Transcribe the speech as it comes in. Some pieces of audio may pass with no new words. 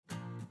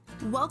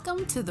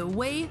Welcome to The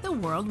Way the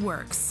World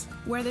Works,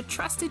 where the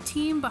trusted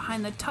team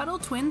behind the Tuttle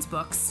Twins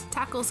books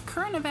tackles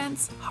current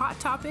events, hot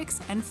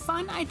topics, and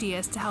fun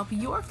ideas to help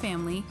your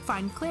family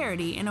find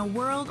clarity in a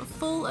world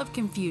full of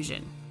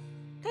confusion.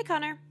 Hey,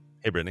 Connor.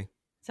 Hey, Brittany.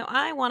 So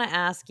I want to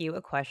ask you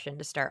a question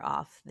to start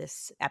off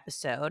this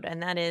episode,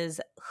 and that is,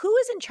 who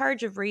is in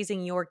charge of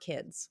raising your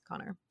kids,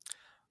 Connor?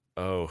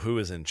 Oh, who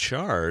is in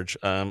charge?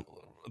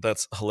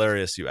 That's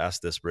hilarious you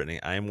asked this,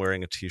 Brittany. I am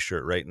wearing a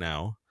t-shirt right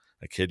now.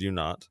 I kid you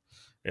not.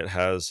 It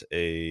has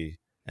an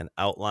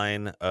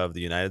outline of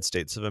the United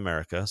States of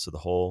America, so the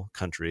whole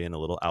country in a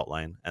little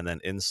outline. And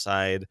then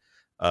inside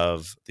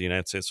of the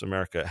United States of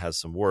America, it has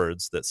some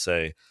words that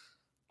say,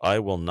 I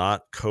will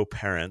not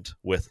co-parent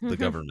with the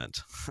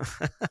government.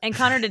 And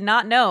Connor did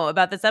not know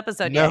about this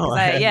episode yet. So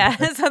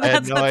that's I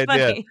had no idea.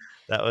 funny.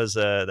 That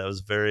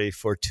was very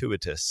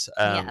fortuitous.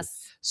 Yes.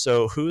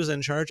 So who's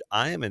in charge?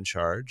 I am in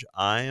charge.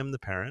 I am the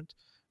parent.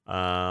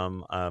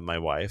 My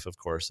wife, of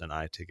course, and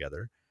I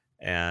together.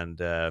 And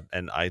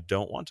I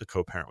don't want to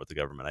co-parent with the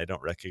government. I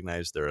don't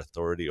recognize their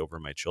authority over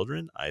my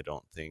children. I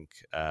don't think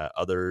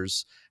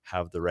others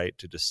have the right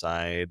to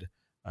decide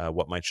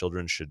what my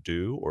children should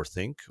do or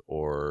think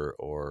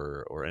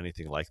or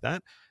anything like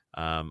that.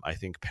 I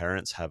think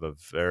parents have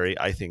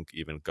I think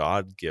even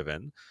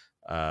God-given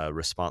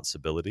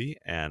responsibility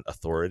and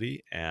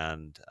authority.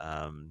 And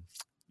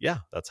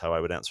that's how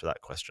I would answer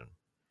that question.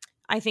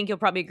 I think you'll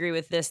probably agree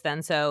with this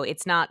then. So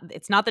it's not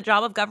the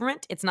job of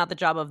government. It's not the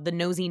job of the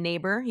nosy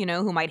neighbor,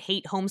 who might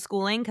hate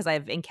homeschooling, because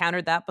I've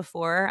encountered that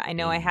before. I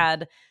know I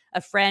had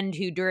a friend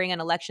who during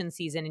an election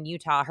season in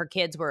Utah, her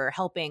kids were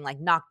helping like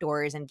knock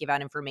doors and give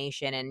out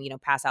information and,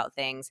 pass out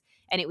things.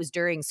 And it was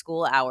during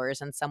school hours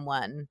and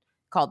someone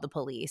called the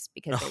police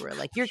because they were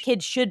like, your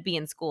kids should be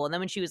in school. And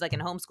then when she was like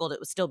in homeschooled,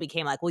 it still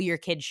became like, well, your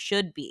kids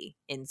should be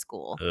in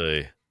school.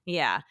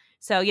 Yeah.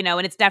 So,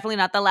 and it's definitely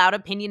not the loud,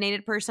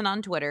 opinionated person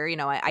on Twitter.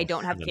 I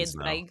don't have kids,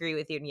 but I agree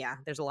with you. And yeah,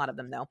 there's a lot of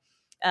them, though.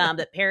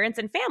 That parents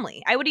and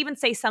family. I would even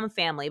say some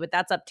family, but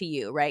that's up to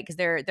you, right? Because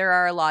there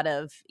are a lot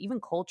of even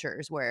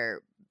cultures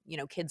where,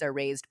 kids are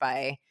raised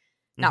by,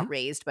 not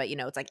raised, but,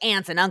 it's like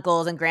aunts and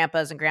uncles and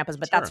grandpas,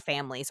 but that's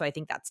family. So I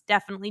think that's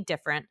definitely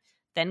different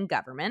than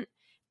government.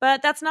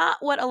 But that's not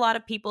what a lot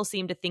of people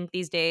seem to think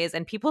these days.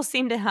 And people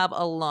seem to have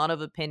a lot of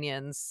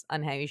opinions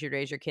on how you should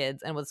raise your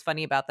kids. And what's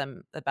funny about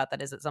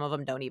that is that some of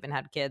them don't even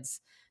have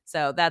kids.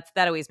 So that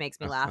always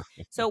makes me laugh.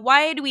 So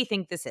why do we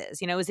think this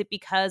is? Is it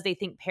because they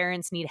think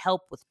parents need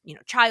help with,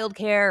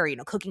 childcare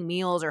or, cooking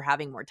meals or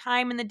having more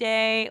time in the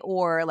day?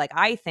 Or like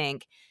I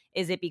think,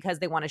 is it because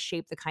they want to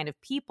shape the kind of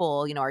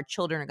people, our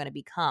children are going to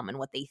become and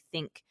what they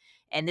think?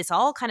 And this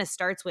all kind of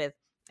starts with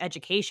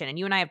education. And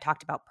you and I have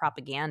talked about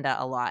propaganda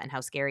a lot and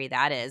how scary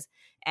that is.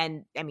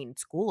 And I mean,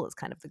 school is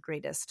kind of the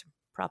greatest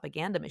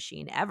propaganda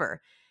machine ever.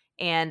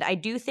 And I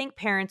do think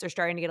parents are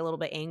starting to get a little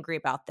bit angry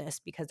about this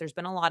because there's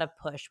been a lot of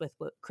push with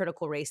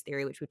critical race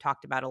theory, which we've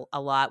talked about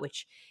a lot,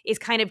 which is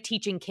kind of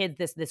teaching kids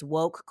this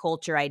woke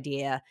culture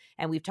idea.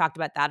 And we've talked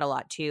about that a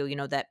lot too,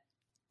 that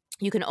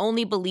you can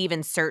only believe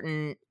in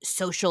certain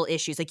social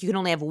issues. Like you can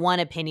only have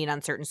one opinion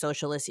on certain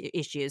social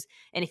issues.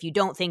 And if you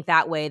don't think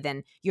that way,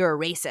 then you're a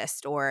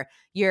racist or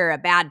you're a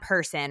bad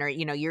person or,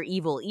 you're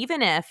evil.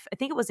 Even if, I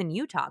think it was in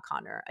Utah,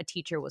 Connor, a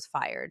teacher was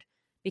fired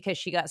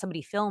because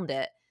somebody filmed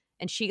it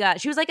and she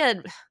was like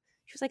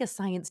a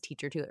science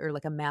teacher too, or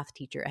like a math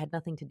teacher. It had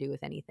nothing to do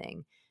with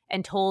anything,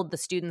 and told the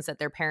students that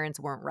their parents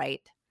weren't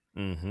right.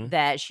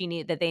 That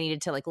they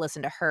needed to like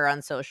listen to her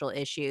on social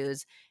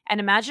issues. And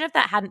imagine if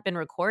that hadn't been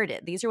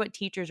recorded. These are what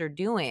teachers are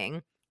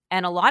doing.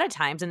 And a lot of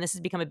times, and this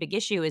has become a big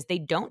issue, is they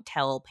don't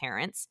tell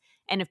parents.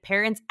 And if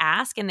parents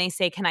ask and they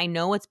say, can I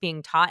know what's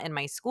being taught in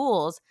my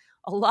schools?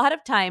 A lot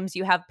of times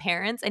you have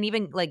parents and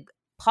even like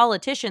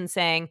politicians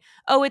saying,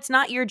 oh, it's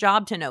not your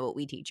job to know what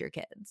we teach your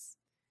kids.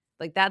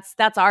 Like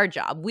that's our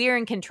job. We're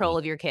in control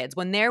of your kids.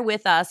 When they're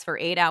with us for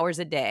 8 hours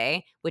a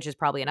day, which is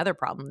probably another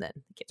problem that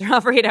the kids are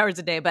not for 8 hours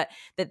a day, but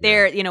that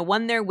they're,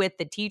 when they're with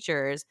the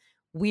teachers,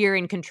 we're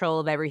in control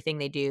of everything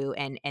they do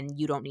and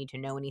you don't need to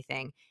know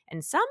anything.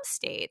 And some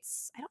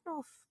states, I don't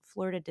know if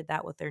Florida did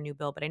that with their new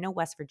bill, but I know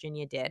West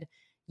Virginia did.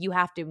 You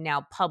have to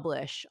now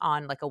publish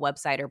on like a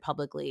website or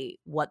publicly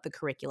what the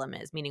curriculum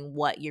is, meaning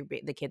what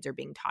the kids are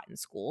being taught in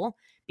school,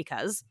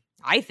 because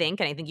I think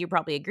you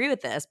probably agree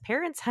with this,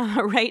 parents have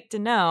a right to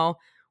know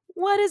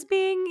what is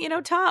being,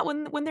 taught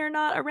when they're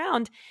not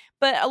around.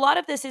 But a lot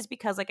of this is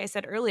because, like I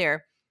said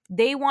earlier,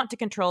 they want to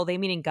control, they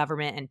meaning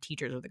government and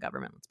teachers of the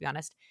government, let's be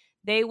honest.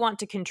 They want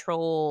to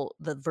control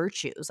the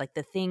virtues, like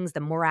the things, the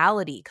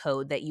morality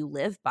code that you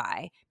live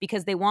by,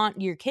 because they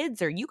want your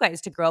kids or you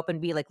guys to grow up and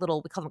be like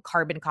little, we call them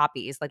carbon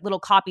copies, like little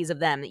copies of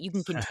them that you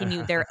can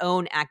continue their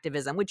own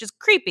activism, which is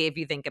creepy if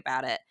you think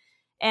about it.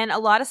 And a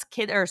lot of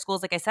kids or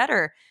schools, like I said,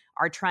 are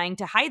trying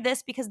to hide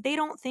this because they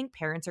don't think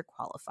parents are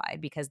qualified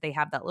because they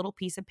have that little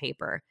piece of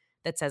paper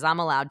that says I'm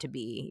allowed to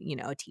be,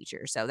 a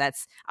teacher. So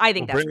I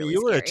think that's Brittany, really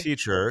you were scary. a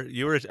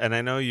teacher. And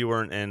I know you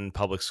weren't in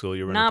public school.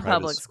 You were Not in a private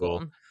public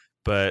school.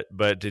 But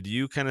did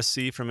you kind of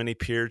see from any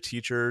peer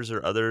teachers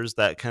or others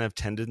that kind of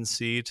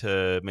tendency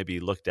to maybe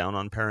look down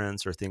on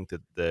parents or think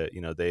that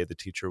the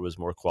teacher was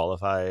more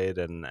qualified,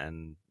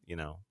 and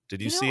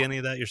did you You see know, any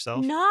of that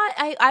yourself? not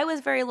I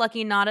was very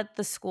lucky not at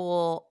the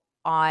school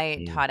I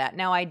Mm, taught at.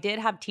 Now, I did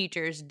have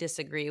teachers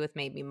disagree with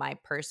maybe my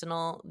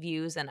personal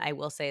views, and I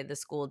will say the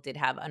school did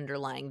have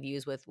underlying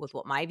views with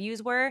what my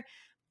views were.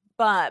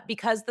 But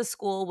because the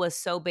school was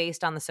so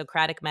based on the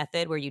Socratic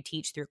method where you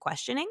teach through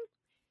questioning,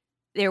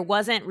 there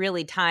wasn't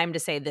really time to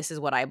say this is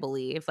what I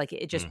believe. Like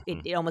it just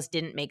mhm. it almost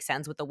didn't make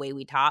sense with the way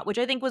we taught, which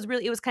I think was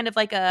really, it was kind of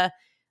like a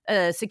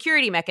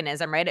security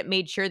mechanism, right? It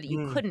made sure that you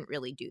Mm. couldn't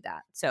really do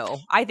that. So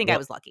I think I Well,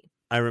 was lucky.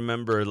 I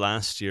remember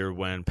last year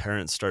when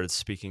parents started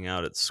speaking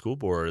out at school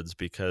boards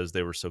because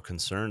they were so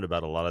concerned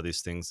about a lot of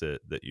these things that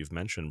you've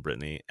mentioned,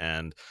 Brittany.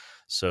 And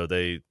so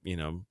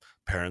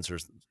parents are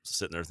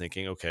sitting there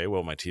thinking, okay,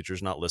 well, my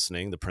teacher's not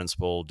listening. The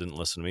principal didn't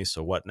listen to me.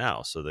 So what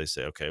now? So they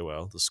say, okay,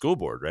 well, the school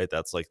board, right?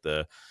 That's like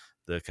the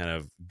kind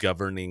of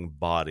governing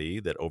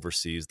body that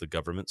oversees the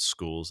government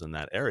schools in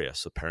that area.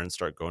 So parents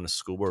start going to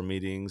school board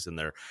meetings, and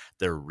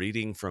they're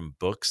reading from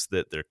books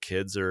that their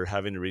kids are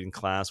having to read in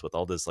class with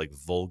all this like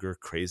vulgar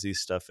crazy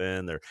stuff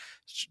in. They're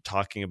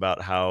talking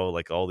about how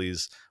like all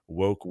these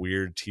woke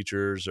weird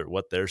teachers or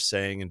what they're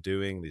saying and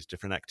doing, these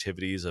different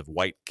activities of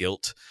white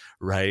guilt,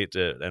 right,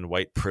 and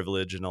white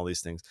privilege and all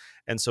these things.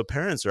 And so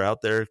parents are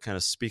out there kind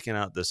of speaking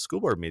out the school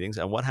board meetings,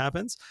 and what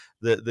happens?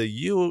 The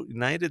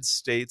United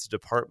States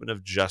Department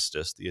of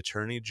Justice, the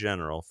Attorney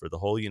General for the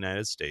whole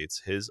United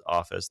States, his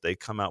office, they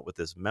come out with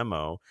this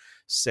memo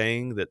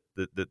saying that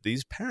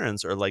these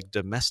parents are like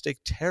domestic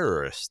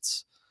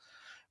terrorists,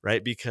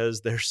 right?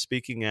 Because they're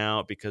speaking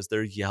out, because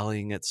they're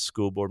yelling at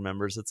school board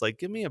members. It's like,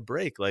 give me a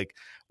break. Like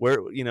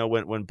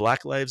when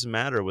Black Lives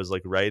Matter was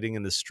like riding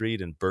in the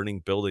street and burning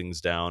buildings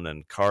down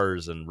and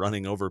cars and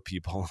running over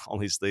people, all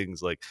these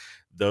things, like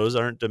those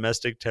aren't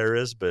domestic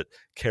terrorists, but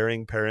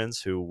caring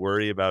parents who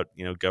worry about,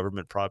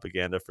 government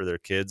propaganda for their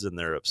kids and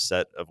they're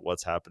upset of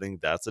what's happening.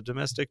 That's a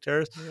domestic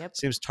terrorist. Yep.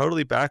 Seems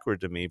totally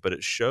backward to me, but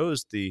it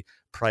shows the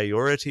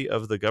priority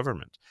of the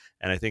government.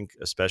 And I think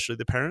especially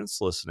the parents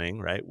listening,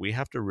 right, we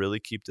have to really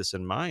keep this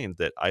in mind,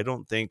 that I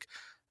don't think,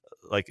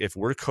 like, if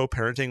we're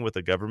co-parenting with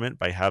the government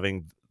by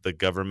having the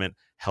government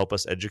help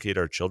us educate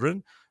our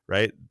children,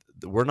 right,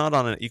 we're not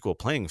on an equal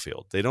playing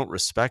field. They don't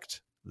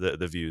respect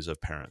the views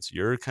of parents.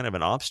 You're kind of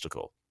an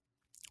obstacle,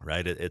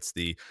 right? It's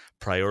the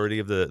priority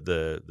of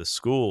the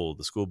school,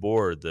 the school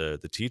board,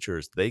 the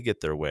teachers. They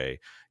get their way.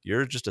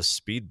 You're just a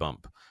speed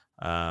bump.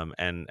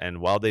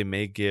 And while they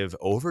may give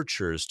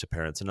overtures to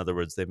parents, in other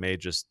words, they may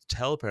just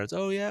tell parents,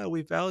 oh yeah,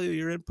 we value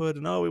your input,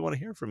 and oh, we want to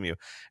hear from you.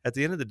 At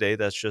the end of the day,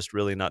 that's just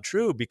really not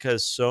true,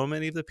 because so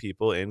many of the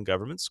people in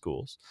government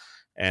schools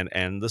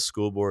and the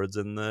school boards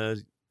and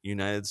the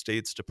United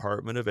States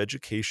Department of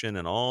Education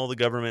and all the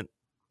government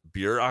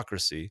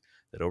bureaucracy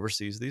that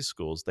oversees these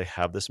schools, they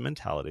have this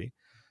mentality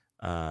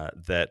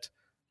that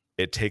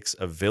it takes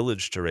a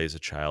village to raise a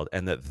child,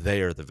 and that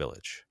they are the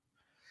village,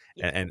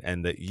 Yeah.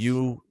 and that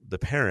you, the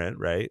parent,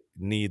 right,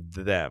 need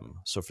them.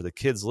 So for the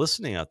kids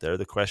listening out there,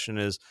 the question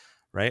is,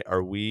 right,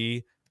 are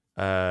we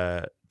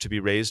to be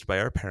raised by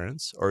our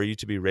parents, or are you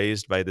to be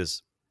raised by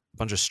this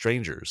bunch of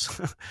strangers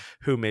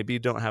who maybe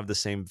don't have the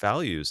same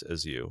values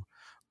as you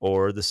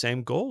or the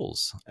same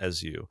goals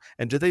as you?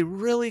 And do they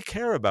really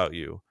care about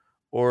you,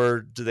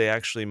 or do they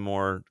actually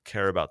more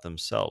care about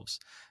themselves?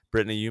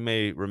 Brittany, you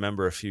may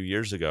remember a few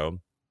years ago,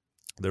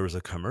 there was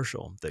a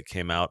commercial that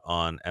came out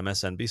on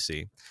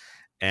MSNBC,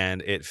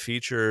 and it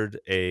featured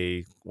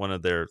one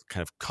of their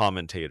kind of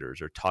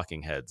commentators or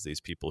talking heads,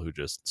 these people who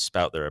just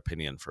spout their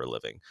opinion for a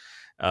living.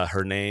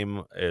 Her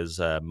name is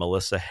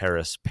Melissa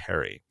Harris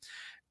Perry,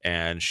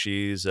 and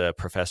she's a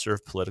professor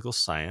of political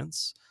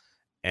science.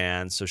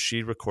 And so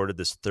she recorded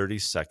this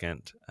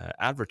 30-second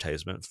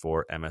advertisement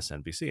for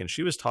MSNBC, and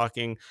she was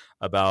talking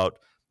about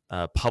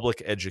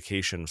public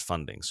education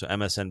funding. So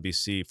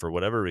MSNBC, for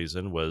whatever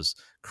reason, was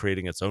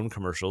creating its own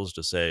commercials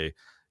to say,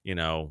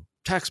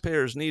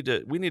 taxpayers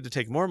we need to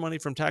take more money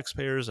from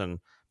taxpayers and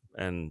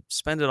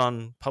spend it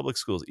on public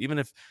schools.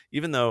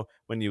 Even though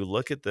when you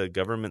look at the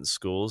government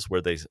schools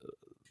where the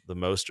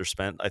most are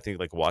spent, I think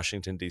like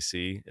Washington,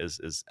 D.C.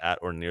 is at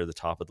or near the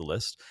top of the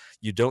list,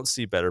 you don't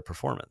see better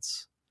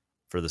performance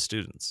for the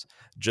students.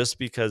 Just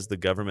because the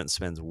government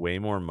spends way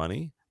more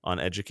money on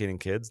educating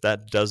kids,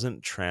 that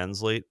doesn't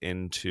translate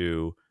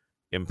into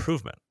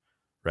improvement,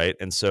 right?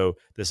 And so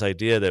this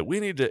idea that we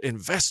need to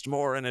invest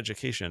more in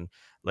education,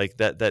 like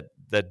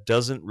that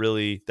doesn't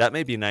really, that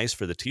may be nice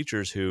for the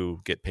teachers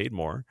who get paid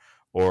more,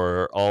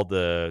 or all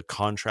the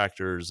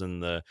contractors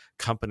and the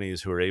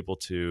companies who are able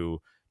to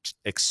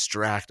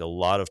extract a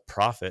lot of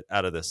profit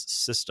out of this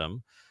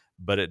system,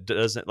 but it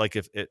doesn't, like,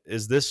 if it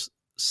is this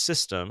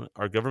system,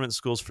 are government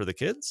schools for the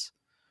kids,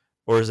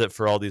 or is it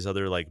for all these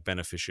other like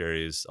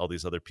beneficiaries, all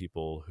these other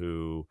people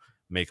who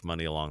make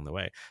money along the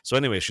way? So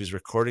anyway, she's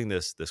recording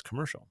this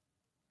commercial,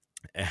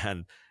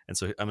 And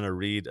so I'm going to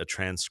read a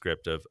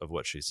transcript of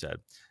what she said.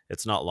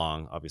 It's not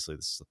long. Obviously,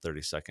 this is a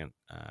 30-second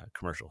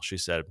commercial. She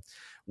said,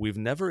 "We've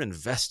never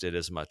invested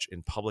as much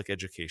in public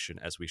education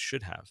as we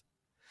should have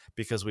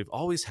because we've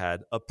always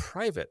had a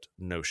private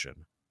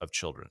notion of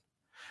children,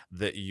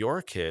 that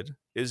your kid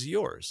is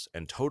yours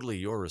and totally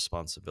your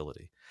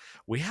responsibility.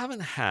 We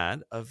haven't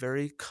had a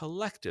very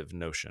collective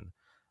notion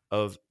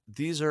of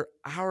these are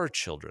our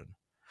children.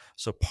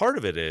 So part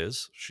of it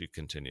is," she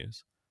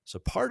continues, "so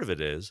part of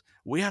it is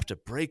we have to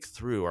break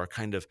through our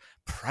kind of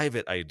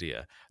private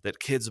idea that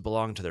kids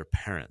belong to their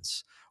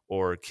parents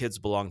or kids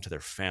belong to their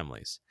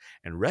families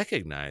and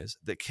recognize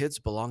that kids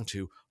belong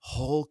to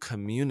whole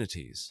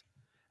communities."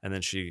 And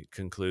then she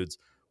concludes,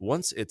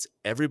 "Once it's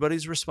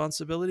everybody's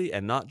responsibility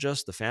and not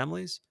just the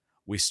families,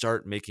 we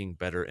start making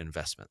better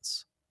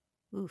investments."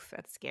 Oof,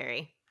 that's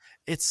scary.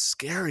 It's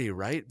scary,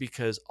 right?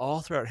 Because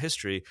all throughout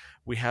history,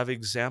 we have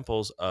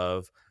examples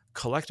of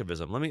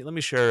collectivism. Let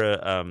me share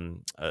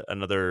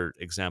another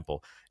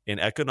example. In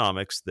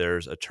economics,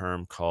 there's a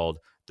term called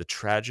the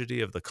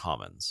tragedy of the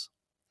commons.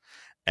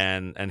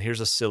 And here's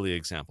a silly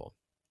example.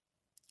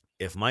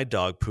 If my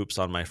dog poops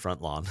on my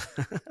front lawn,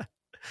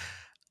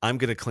 I'm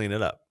going to clean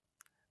it up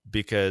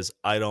because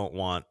I don't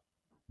want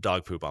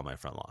dog poop on my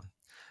front lawn.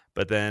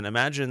 But then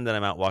imagine that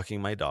I'm out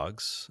walking my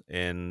dogs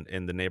in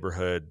the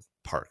neighborhood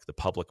park, the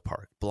public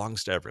park,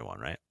 belongs to everyone,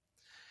 right?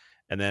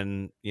 And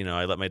then,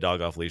 I let my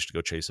dog off leash to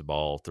go chase a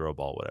ball, throw a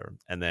ball, whatever.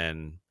 And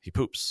then he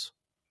poops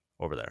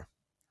over there.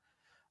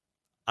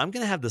 I'm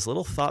going to have this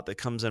little thought that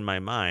comes in my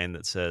mind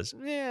that says,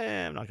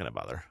 I'm not going to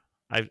bother.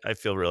 I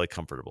feel really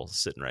comfortable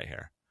sitting right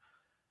here.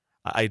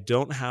 I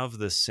don't have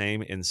the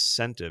same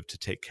incentive to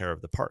take care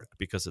of the park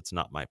because it's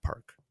not my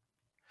park.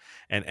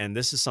 And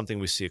this is something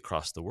we see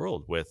across the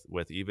world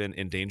with even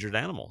endangered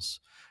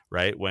animals,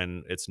 right?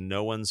 When it's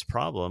no one's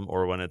problem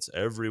or when it's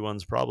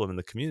everyone's problem in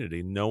the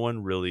community, no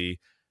one really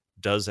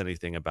does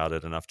anything about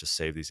it enough to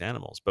save these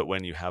animals. But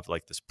when you have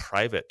like this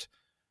private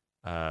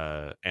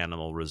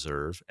animal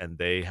reserve and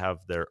they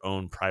have their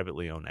own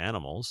privately owned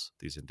animals,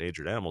 these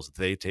endangered animals,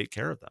 they take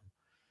care of them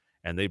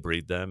and they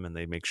breed them and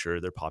they make sure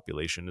their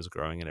population is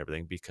growing and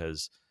everything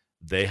because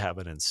they have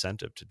an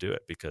incentive to do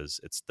it because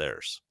it's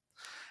theirs.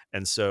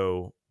 And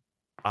so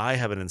I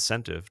have an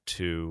incentive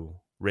to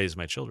raise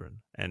my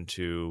children and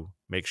to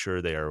make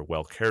sure they are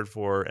well cared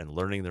for and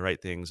learning the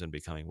right things and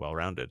becoming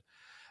well-rounded.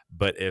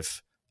 But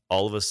if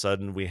all of a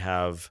sudden we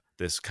have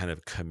this kind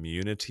of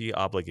community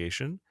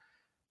obligation,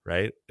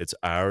 right? It's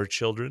our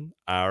children,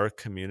 our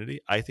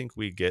community. I think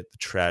we get the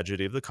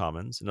tragedy of the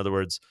commons. In other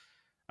words,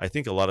 I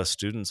think a lot of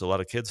students, a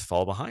lot of kids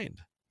fall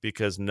behind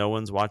because no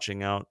one's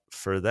watching out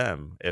for them.